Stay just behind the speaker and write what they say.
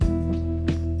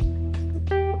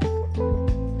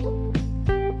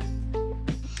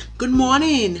Good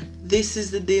morning. This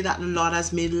is the day that the Lord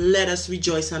has made. Let us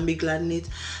rejoice and be glad in it.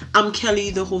 I'm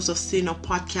Kelly, the host of Staying Up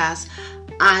Podcast.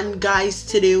 And guys,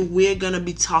 today we're going to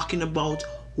be talking about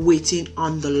waiting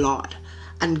on the Lord.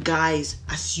 And guys,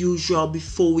 as usual,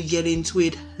 before we get into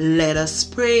it, let us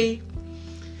pray.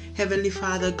 Heavenly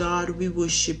Father God, we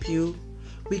worship you.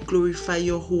 We glorify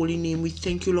your holy name. We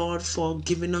thank you, Lord, for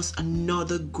giving us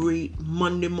another great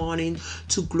Monday morning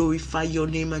to glorify your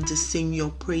name and to sing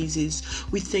your praises.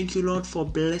 We thank you, Lord, for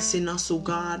blessing us, oh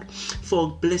God,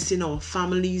 for blessing our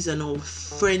families and our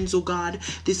friends, oh God.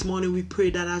 This morning we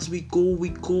pray that as we go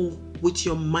with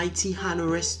your mighty hand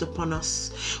rest upon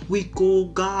us. We go,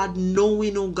 God,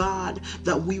 knowing, oh God,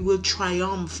 that we will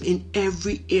triumph in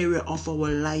every area of our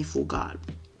life, oh God.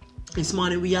 This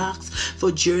morning we ask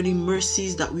for journey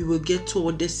mercies that we will get to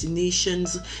our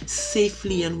destinations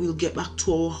safely and we'll get back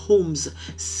to our homes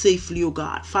safely, oh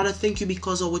God. Father, thank you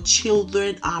because our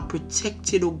children are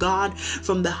protected, oh God,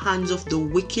 from the hands of the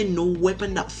wicked. No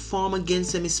weapon that form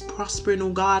against them is prospering,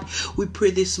 oh God. We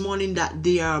pray this morning that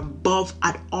they are above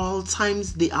at all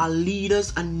times. They are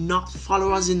leaders and not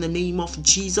followers in the name of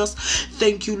Jesus.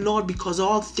 Thank you, Lord, because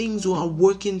all things are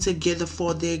working together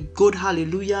for their good.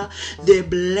 Hallelujah. They're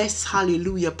blessed.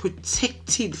 Hallelujah,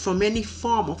 protected from any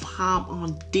form of harm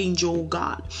or danger, oh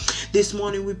God. This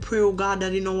morning we pray, oh God,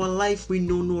 that in our life we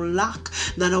know no lack,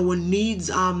 that our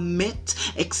needs are met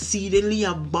exceedingly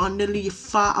abundantly,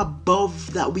 far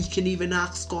above that we can even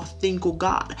ask or think, oh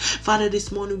God. Father,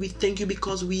 this morning we thank you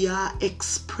because we are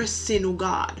expressing, oh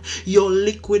God, your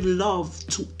liquid love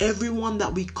to everyone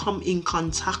that we come in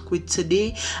contact with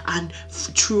today and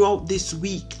throughout this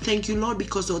week. Thank you, Lord,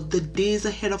 because of the days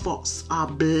ahead of us are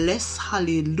blessed.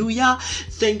 Hallelujah.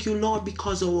 Thank you, Lord,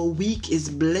 because our week is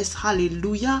blessed.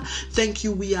 Hallelujah. Thank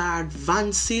you. We are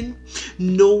advancing.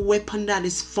 No weapon that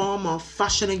is formed or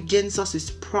fashioned against us is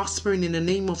prospering in the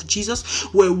name of Jesus.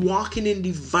 We're walking in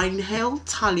divine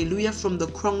health. Hallelujah. From the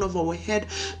crown of our head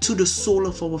to the sole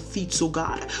of our feet. So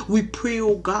God, we pray,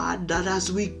 oh God, that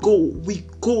as we go,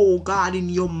 oh God, in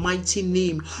your mighty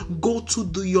name. Go to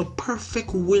do your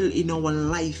perfect will in our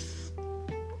life.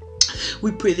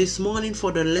 We pray this morning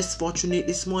for the less fortunate.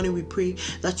 This morning we pray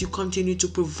that you continue to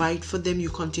provide for them, you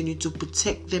continue to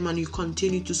protect them, and you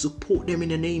continue to support them in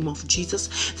the name of Jesus.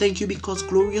 Thank you because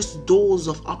glorious doors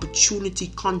of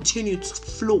opportunity continue to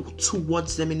flow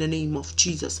towards them in the name of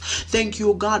Jesus. Thank you,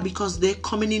 oh God, because they're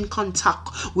coming in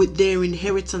contact with their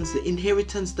inheritance, the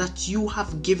inheritance that you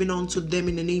have given unto them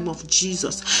in the name of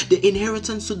Jesus. The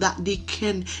inheritance so that they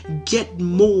can get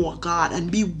more, God,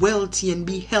 and be wealthy and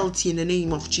be healthy in the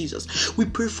name of Jesus. We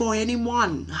pray for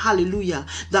anyone, hallelujah,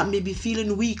 that may be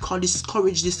feeling weak or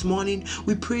discouraged this morning.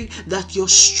 We pray that your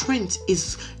strength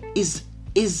is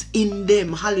in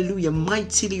them, hallelujah,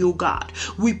 mightily, oh God.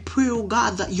 We pray, oh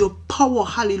God, that your power,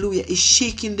 hallelujah, is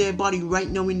shaking their body right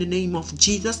now in the name of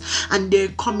Jesus, and they're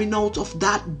coming out of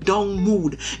that down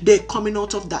mood, they're coming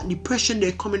out of that depression,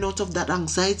 they're coming out of that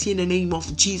anxiety in the name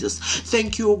of Jesus.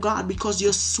 Thank you, oh God, because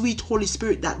your sweet Holy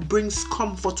Spirit that brings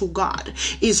comfort, oh God,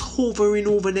 is hovering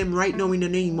over them right now in the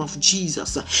name of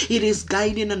Jesus. It is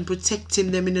guiding and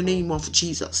protecting them in the name of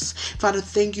Jesus. Father,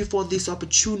 thank you for this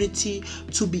opportunity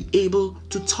to be able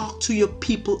to talk to your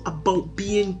people about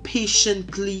being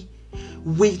patiently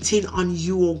waiting on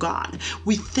you, oh God.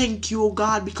 We thank you, oh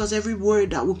God, because every word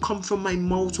that will come from my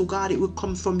mouth, oh God, it will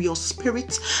come from your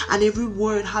spirit, and every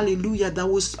word, hallelujah, that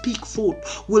will speak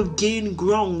forth will gain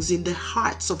grounds in the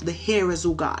hearts of the hearers,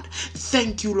 oh God.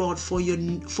 Thank you, Lord, for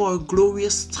a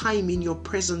glorious time in your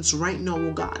presence right now,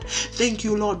 oh God. Thank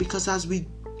you, Lord, because as we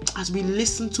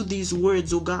listen to these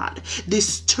words, oh God, they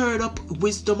stirred up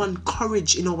wisdom and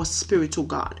courage in our spirit, oh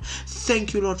God.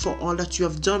 Thank you, Lord, for all that you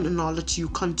have done and all that you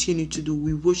continue to do.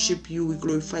 We worship you. We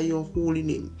glorify your holy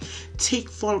name. Take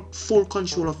full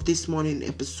control of this morning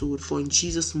episode, for in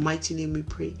Jesus' mighty name we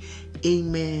pray.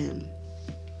 Amen.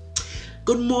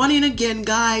 Good morning again,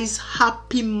 guys.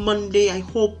 Happy Monday. I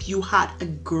hope you had a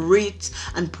great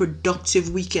and productive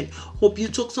weekend. Hope you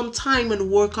took some time and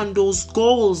work on those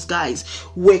goals, guys.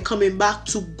 We're coming back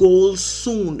to goals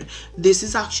soon. This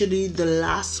is actually the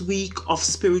last week of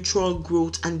spiritual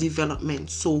growth and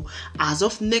development. So as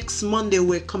of next Monday,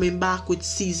 we're coming back with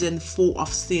season 4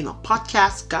 of Staying Up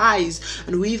Podcast, guys.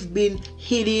 And we've been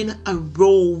hitting a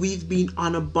roll. We've been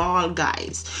on a ball,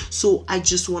 guys. So I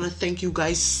just want to thank you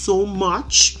guys so much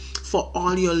for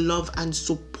all your love and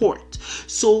support.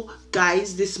 So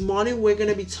guys, this morning we're going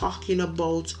to be talking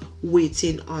about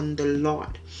waiting on the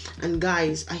Lord. And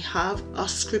guys, I have a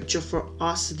scripture for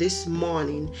us this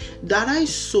morning that I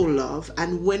so love,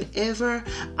 and whenever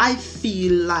I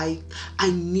feel like I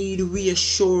need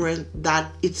reassurance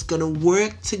that it's gonna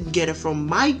work together for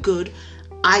my good,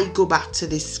 I go back to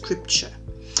this scripture.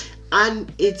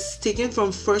 And it's taken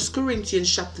from 1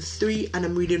 Corinthians chapter 3, and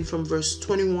I'm reading from verse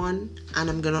 21, and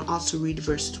I'm gonna also read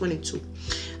verse 22.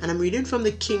 And I'm reading from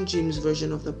the King James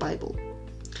Version of the Bible.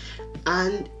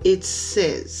 And it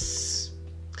says,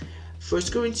 1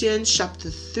 Corinthians chapter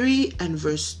 3 and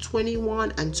verse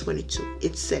 21 and 22.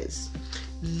 It says,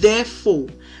 "Therefore,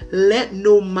 let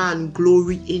no man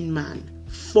glory in man,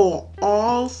 for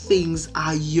all things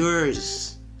are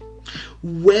yours.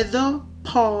 Whether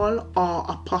Paul or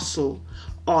Apostle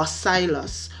or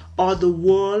Silas or the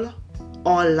world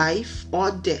or life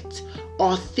or death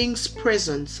or things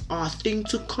present or things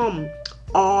to come,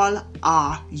 all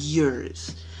are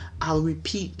yours." I'll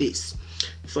repeat this.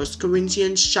 1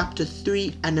 Corinthians chapter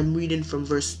 3, and I'm reading from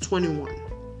verse 21.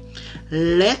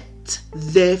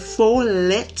 Therefore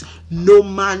let no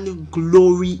man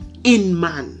glory in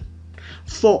man,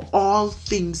 for all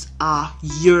things are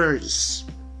yours.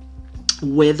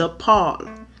 Whether Paul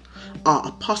or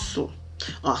Apostle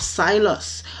or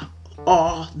Silas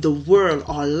or the world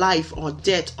or life or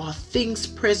death or things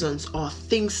present or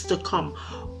things to come,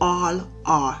 all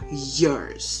are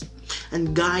yours.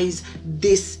 And guys,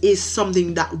 this is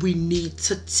something that we need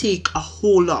to take a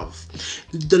hold of.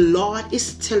 The Lord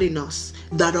is telling us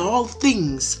that all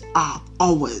things are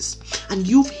ours. And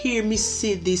you've heard me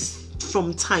say this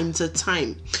from time to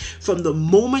time. From the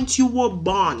moment you were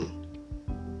born,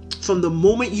 from the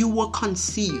moment you were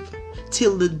conceived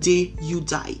till the day you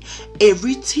die,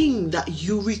 everything that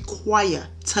you require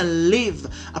to live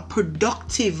a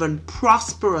productive and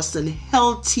prosperous and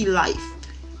healthy life,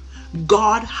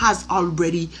 God has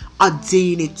already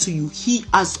ordained it to you. He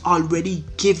has already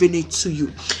given it to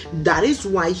you. That is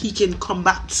why he can come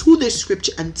back to the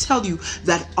scripture and tell you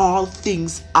that all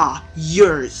things are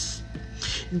yours.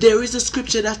 There is a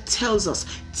scripture that tells us,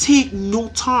 take no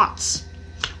thoughts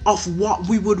of what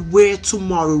we would wear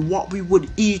tomorrow, what we would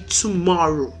eat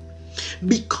tomorrow,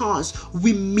 because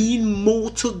we mean more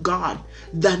to God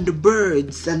than the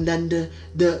birds and than the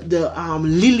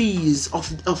lilies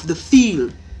of the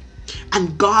field,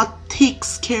 and God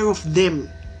takes care of them.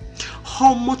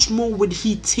 How much more would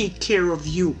he take care of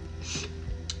you?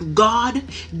 God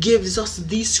gives us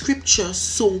these scriptures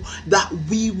so that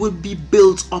we will be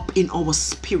built up in our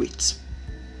spirit.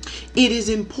 It is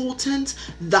important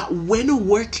that when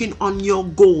working on your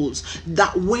goals,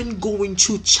 that when going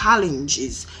through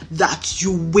challenges, that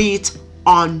you wait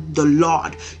on the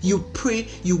Lord. You pray,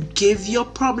 you give your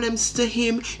problems to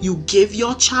him, you give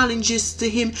your challenges to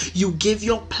him, you give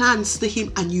your plans to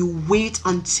him, and you wait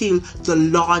until the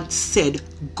Lord said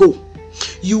go.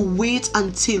 You wait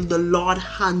until the Lord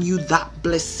hand you that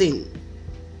blessing.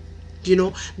 You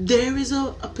know, there is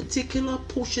a particular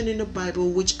portion in the Bible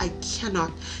which I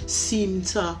cannot seem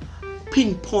to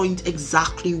pinpoint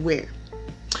exactly where.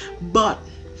 But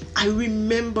I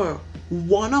remember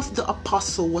one of the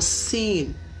apostles was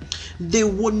saying they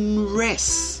wouldn't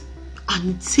rest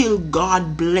until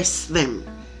God blessed them.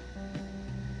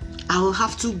 I'll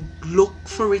have to look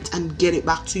for it and get it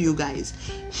back to you guys.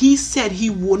 He said he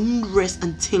wouldn't rest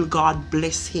until God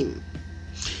blessed him.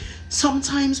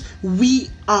 Sometimes we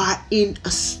are in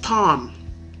a storm.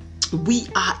 We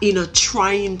are in a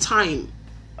trying time.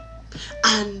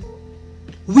 And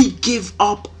we give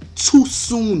up too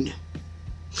soon.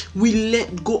 We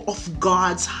let go of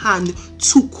God's hand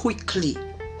too quickly,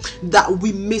 that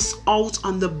we miss out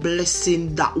on the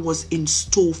blessing that was in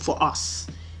store for us.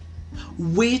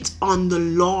 Wait on the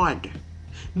Lord,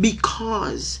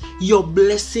 because your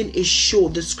blessing is sure.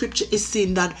 The scripture is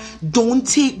saying that don't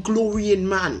take glory in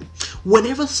man.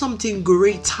 Whenever something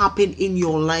great happens in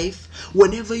your life,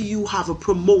 whenever you have a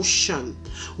promotion,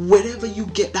 whenever you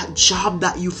get that job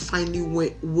that you finally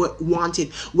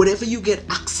wanted, whenever you get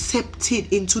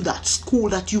accepted into that school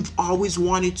that you've always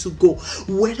wanted to go,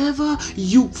 whenever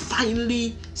you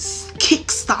finally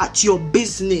kickstart your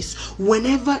business,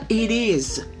 whenever it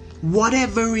is,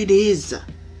 whatever it is,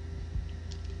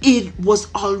 it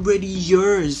was already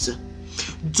yours.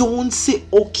 Don't say,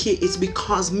 okay, it's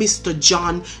because Mr.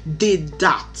 John did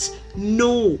that.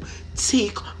 No,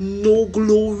 take no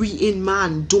glory in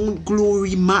man. Don't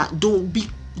glorify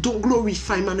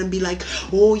man and be like,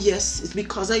 oh yes, it's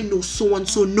because I know so and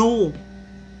so. No,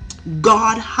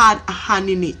 God had a hand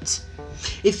in it.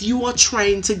 If you are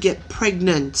trying to get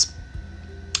pregnant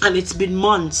and it's been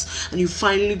months, and you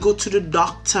finally go to the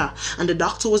doctor, and the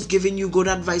doctor was giving you good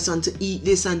advice on to eat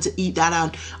this and to eat that,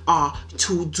 and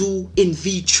to do in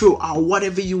vitro or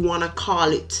whatever you want to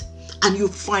call it, and you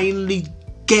finally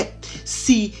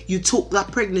you took that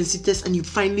pregnancy test and you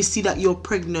finally see that you're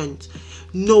pregnant.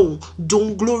 No,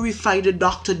 don't glorify the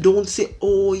doctor. Don't say,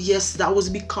 oh yes, that was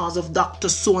because of Dr.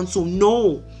 so and so.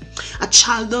 No, a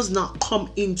child does not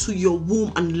come into your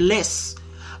womb unless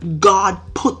God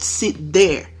puts it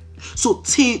there. So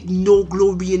take no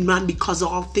glory in man, because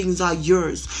all things are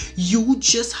yours. You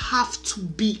just have to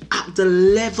be at the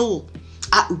level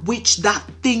at which that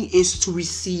thing is to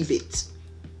receive it.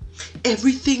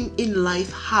 Everything in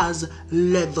life has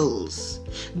levels.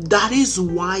 That is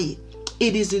why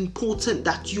it is important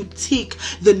that you take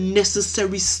the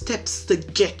necessary steps to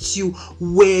get you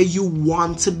where you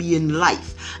want to be in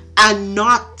life, and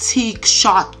not take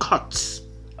shortcuts.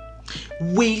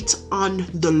 Wait on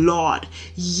the Lord.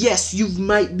 Yes, you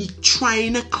might be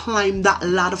trying to climb that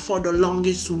ladder for the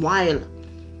longest while,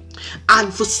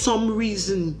 and for some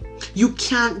reason you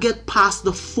can't get past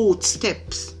the 4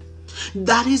 steps.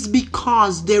 That is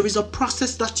because there is a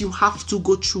process that you have to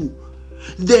go through.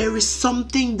 There is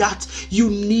something that you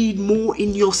need more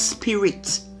in your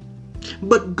spirit.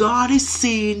 But God is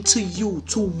saying to you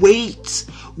to wait.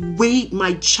 Wait,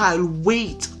 my child,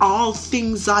 wait. All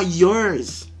things are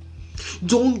yours.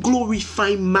 Don't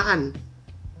glorify man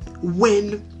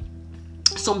when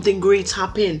something great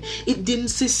happened. It didn't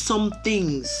say some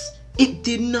things. It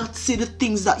did not say the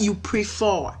things that you pray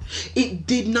for. It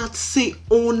did not say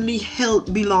only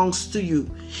health belongs to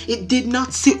you. It did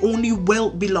not say only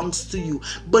wealth belongs to you.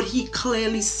 But he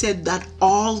clearly said that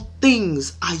all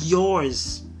things are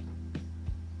yours.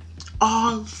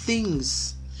 All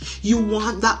things. You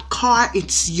want that car,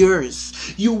 it's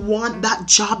yours. You want that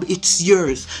job, it's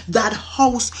yours. That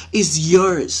house is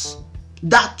yours.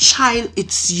 That child,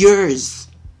 it's yours.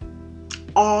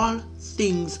 All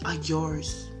things are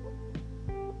yours.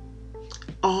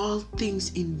 All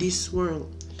things in this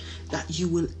world that you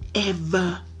will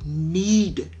ever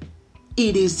need,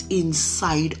 it is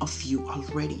inside of you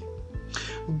already.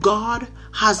 God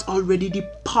has already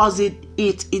deposited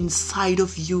it inside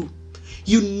of you.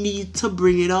 You need to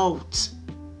bring it out.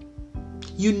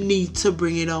 You need to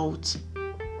bring it out.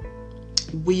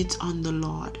 Wait on the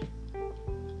Lord.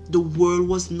 The world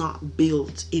was not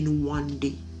built in one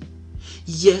day.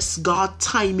 Yes, God's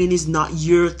timing is not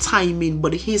your timing,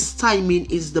 but his timing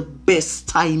is the best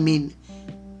timing.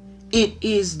 It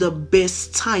is the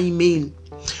best timing.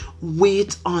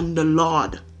 Wait on the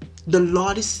Lord. The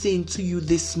Lord is saying to you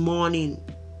this morning,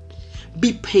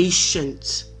 be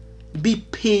patient. Be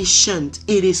patient.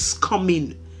 It is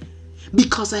coming.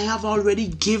 Because I have already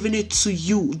given it to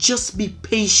you. Just be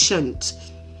patient.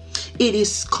 It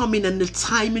is coming, and the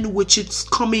time in which it's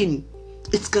coming,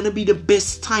 it's going to be the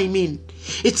best timing.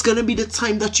 It's going to be the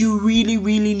time that you really,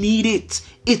 really need it.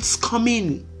 It's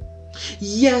coming.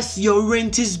 Yes, your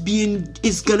rent is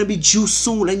going to be due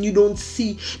soon, and you don't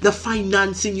see the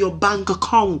finance in your bank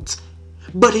account.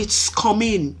 But it's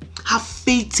coming. Have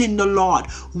faith in the Lord.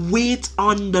 Wait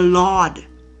on the Lord.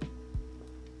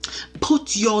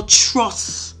 Put your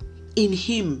trust in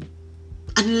him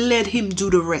and let him do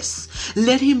the rest.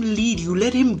 Let him lead you.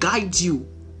 Let him guide you.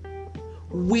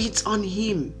 Wait on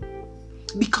him,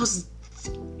 because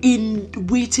in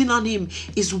waiting on him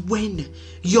is when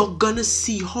you're gonna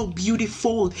see how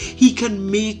beautiful he can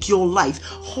make your life,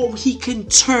 how he can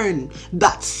turn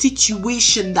that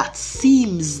situation that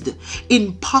seems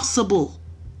impossible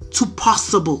to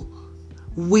possible.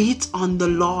 Wait on the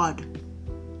Lord.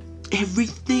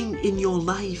 Everything in your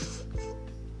life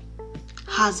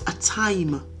has a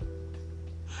time.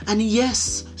 And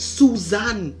yes,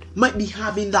 Susan might be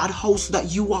having that house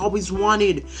that you always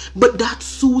wanted, but that's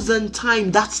Susan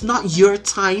time. That's not your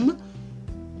time.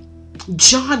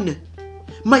 John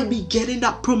might be getting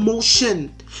that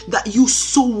promotion that you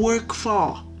so work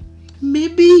for.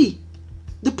 Maybe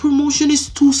the promotion is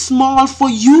too small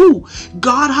for you.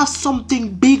 God has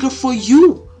something bigger for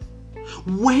you.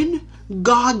 When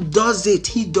God does it,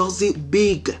 he does it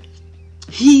big.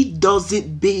 He does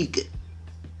it big.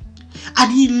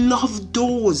 And he loves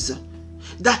those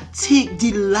that take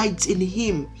delight in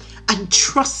him and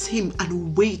trust him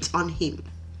and wait on him.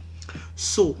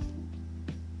 So,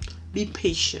 be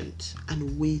patient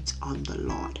and wait on the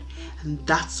Lord. And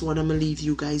that's what I'm going to leave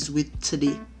you guys with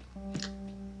today.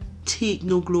 Take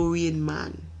no glory in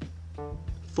man,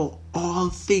 for all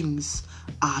things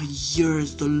are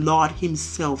yours. The Lord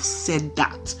himself said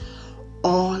that.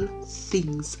 All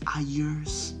things are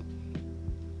yours.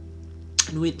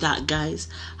 And with that, guys,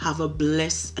 have a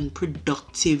blessed and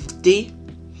productive day.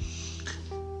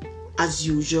 As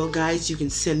usual, guys, you can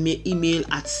send me an email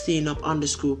at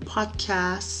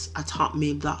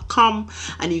stayingup_podcast@hotmail.com,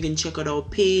 and you can check out our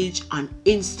page on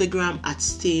Instagram at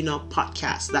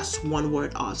stayinguppodcast. That's one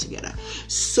word altogether.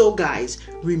 So guys,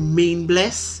 remain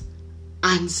blessed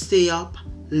and stay up.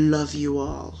 Love you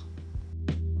all.